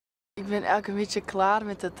ben eigenlijk een beetje klaar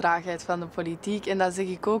met de traagheid van de politiek. En dat zeg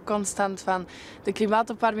ik ook constant van, de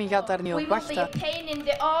klimaatopwarming gaat daar niet op wachten. We will be a pain in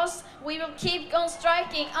the ass. We will keep on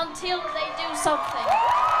striking until they do something.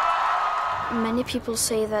 Many people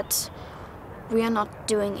say that we are not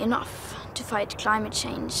doing enough to fight climate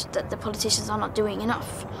change, that the politicians are not doing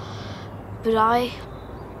enough. But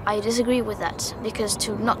I disagree with that, because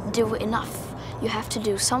to not do enough, you have to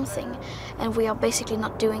do something. And we are basically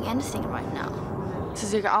not doing anything right now. Ze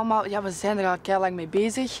zeggen allemaal, ja, we zijn er al keilang mee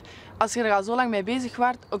bezig. Als je er al zo lang mee bezig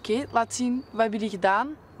waart, oké, laat zien, wat hebben jullie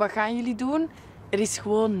gedaan? Wat gaan jullie doen? Er is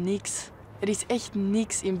gewoon niks. Er is echt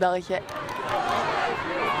niks in België.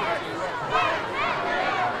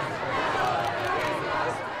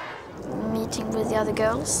 Meeting with the other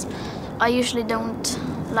girls. I usually don't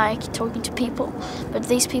like talking to people, but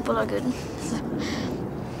these people are good.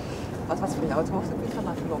 Wat was voor jou het hoogtepunt van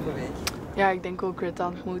afgelopen week? Ja, ik denk ook Greta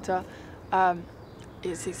ontmoeten.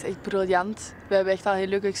 Ze is echt briljant. We hebben echt al heel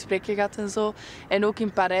leuke gesprekken gehad en zo. En ook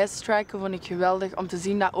in Parijs strijken vond ik geweldig om te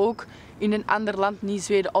zien dat ook in een ander land, niet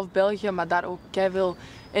Zweden of België, maar daar ook keiveel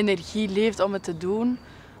energie leeft om het te doen.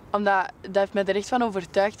 Omdat dat heeft mij er echt van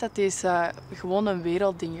overtuigd dat deze gewoon een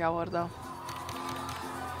wereldding gaat worden.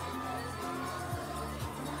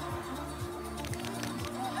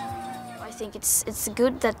 I think it's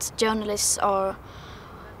good that journalists are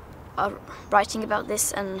writing about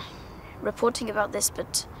this and reporting about this,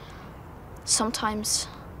 but sometimes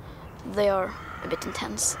they are a bit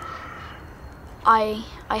intense. I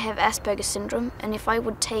have Asperger's syndrome, and if I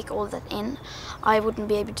would take all that in, I wouldn't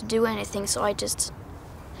be able to do anything, so I just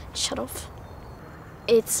shut off.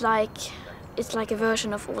 It's like a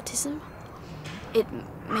version of autism. It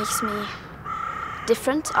makes me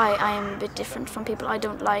different. I am a bit different from people. I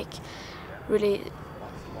don't like really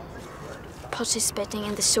participating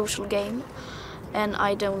in the social game, and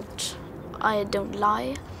I don't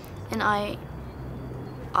lie, and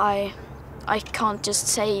I can't just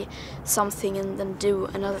say something and then do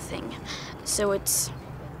another thing. So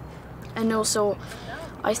and also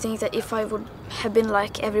I think that if I would have been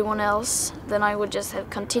like everyone else, then I would just have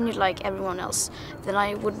continued like everyone else. Then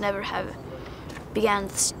I would never have began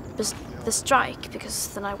the strike, because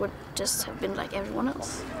then I would just have been like everyone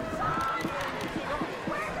else.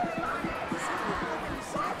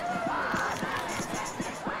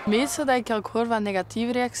 Het meeste dat ik ook hoor van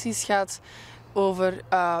negatieve reacties gaat over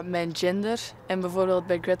mijn gender en bijvoorbeeld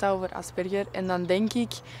bij Greta over Asperger. En dan denk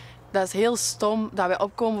ik, dat is heel stom dat wij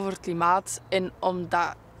opkomen voor het klimaat. En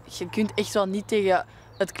omdat je kunt echt wel niet tegen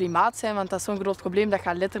het klimaat zijn, want dat is zo'n groot probleem, dat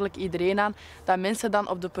gaat letterlijk iedereen aan. Dat mensen dan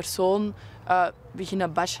op de persoon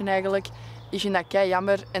beginnen bashen eigenlijk. Ik vind dat kei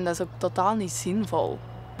jammer en dat is ook totaal niet zinvol.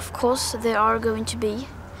 Of course there are going to be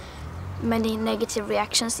many negative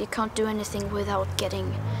reactions. You can't do anything without getting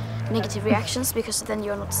negative reactions, because then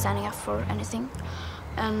you're not standing up for anything.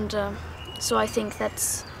 And so I think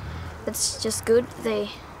that's just good.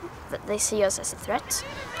 They see us as a threat.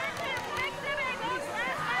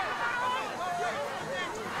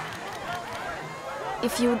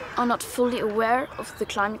 If you are not fully aware of the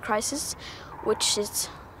climate crisis, which is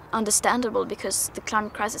understandable because the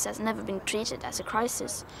climate crisis has never been treated as a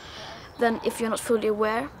crisis, then if you're not fully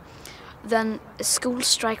aware, then a school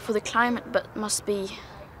strike for the climate must be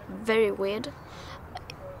very weird.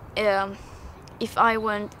 If I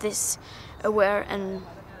weren't this aware and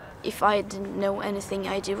if I didn't know anything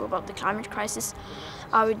I do about the climate crisis,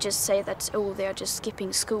 I would just say that, oh, they're just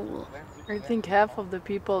skipping school. I think half of the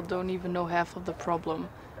people don't even know half of the problem.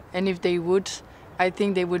 And if they would, I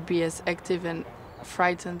think they would be as active and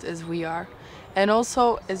frightened as we are. And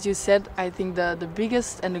also, as you said, I think the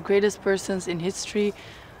biggest and the greatest persons in history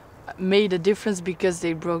made a difference because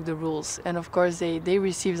they broke the rules. And of course, they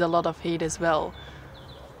received a lot of hate as well.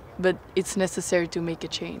 But it's necessary to make a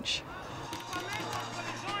change.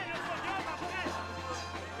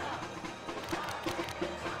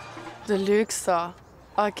 De leukste.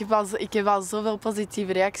 Oh, ik heb al zoveel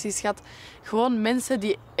positieve reacties gehad. Gewoon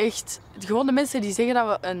de mensen die zeggen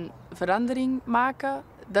dat we een verandering maken,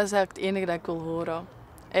 dat is eigenlijk het enige dat ik wil horen.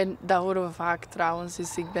 En dat horen we vaak trouwens.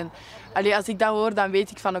 Dus als ik dat hoor, dan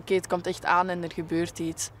weet ik van oké, het komt echt aan en er gebeurt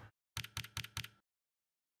iets.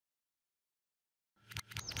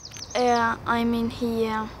 I mean,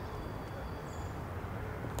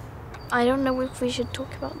 I don't know if we should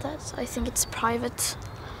talk about that. I think it's private.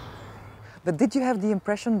 But did you have the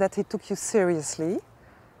impression that he took you seriously?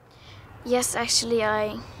 Yes, actually,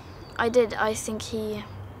 I did. I think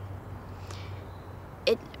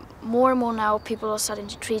more and more now people are starting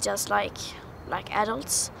to treat us like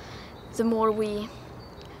adults. The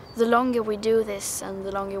longer we do this and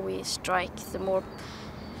the longer we strike, the more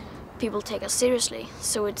people take us seriously.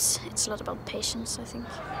 So it's a lot about patience, I think.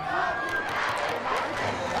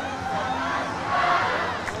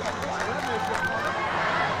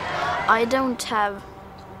 I don't have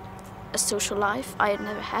a social life. I had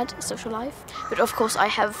never had a social life, but of course I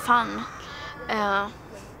have fun.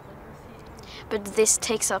 But this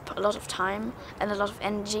takes up a lot of time and a lot of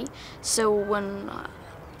energy. So when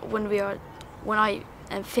I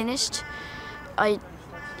am finished,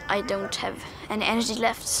 I don't have any energy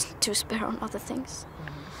left to spare on other things.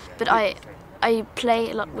 But I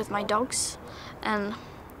play a lot with my dogs and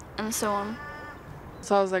so on.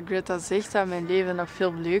 Zoals dat Greta zegt, dat mijn leven nog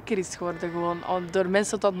veel leuker is geworden. Gewoon door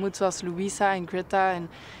mensen te ontmoeten zoals Louisa en Greta en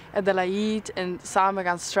Adelaide. En samen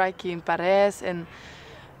gaan striken in Parijs. En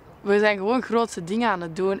we zijn gewoon grootse dingen aan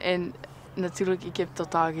het doen. En natuurlijk, ik heb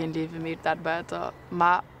totaal geen leven meer daarbuiten.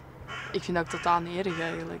 Maar ik vind dat ook totaal niet erg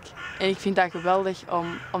eigenlijk. En ik vind dat geweldig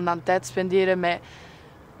om dan tijd te spenderen met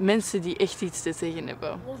mensen die echt iets te zeggen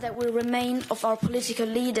hebben. All that will remain of our political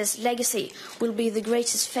leaders' legacy will be the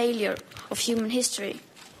greatest failure of human history.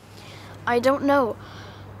 I don't know,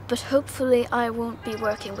 but hopefully I won't be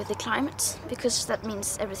working with the climate, because that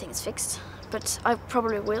means everything is fixed. But I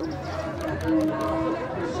probably will.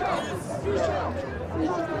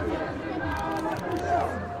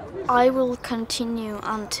 I will continue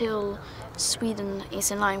until Sweden is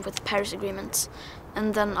in line with the Paris Agreement,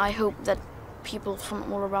 and then I hope that people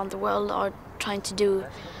from all around the world are trying to do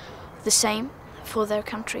the same for their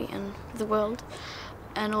country and the world.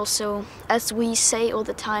 And also, as we say all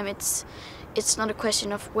the time, it's not a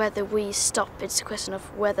question of whether we stop, it's a question of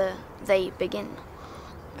whether they begin.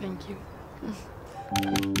 Thank you.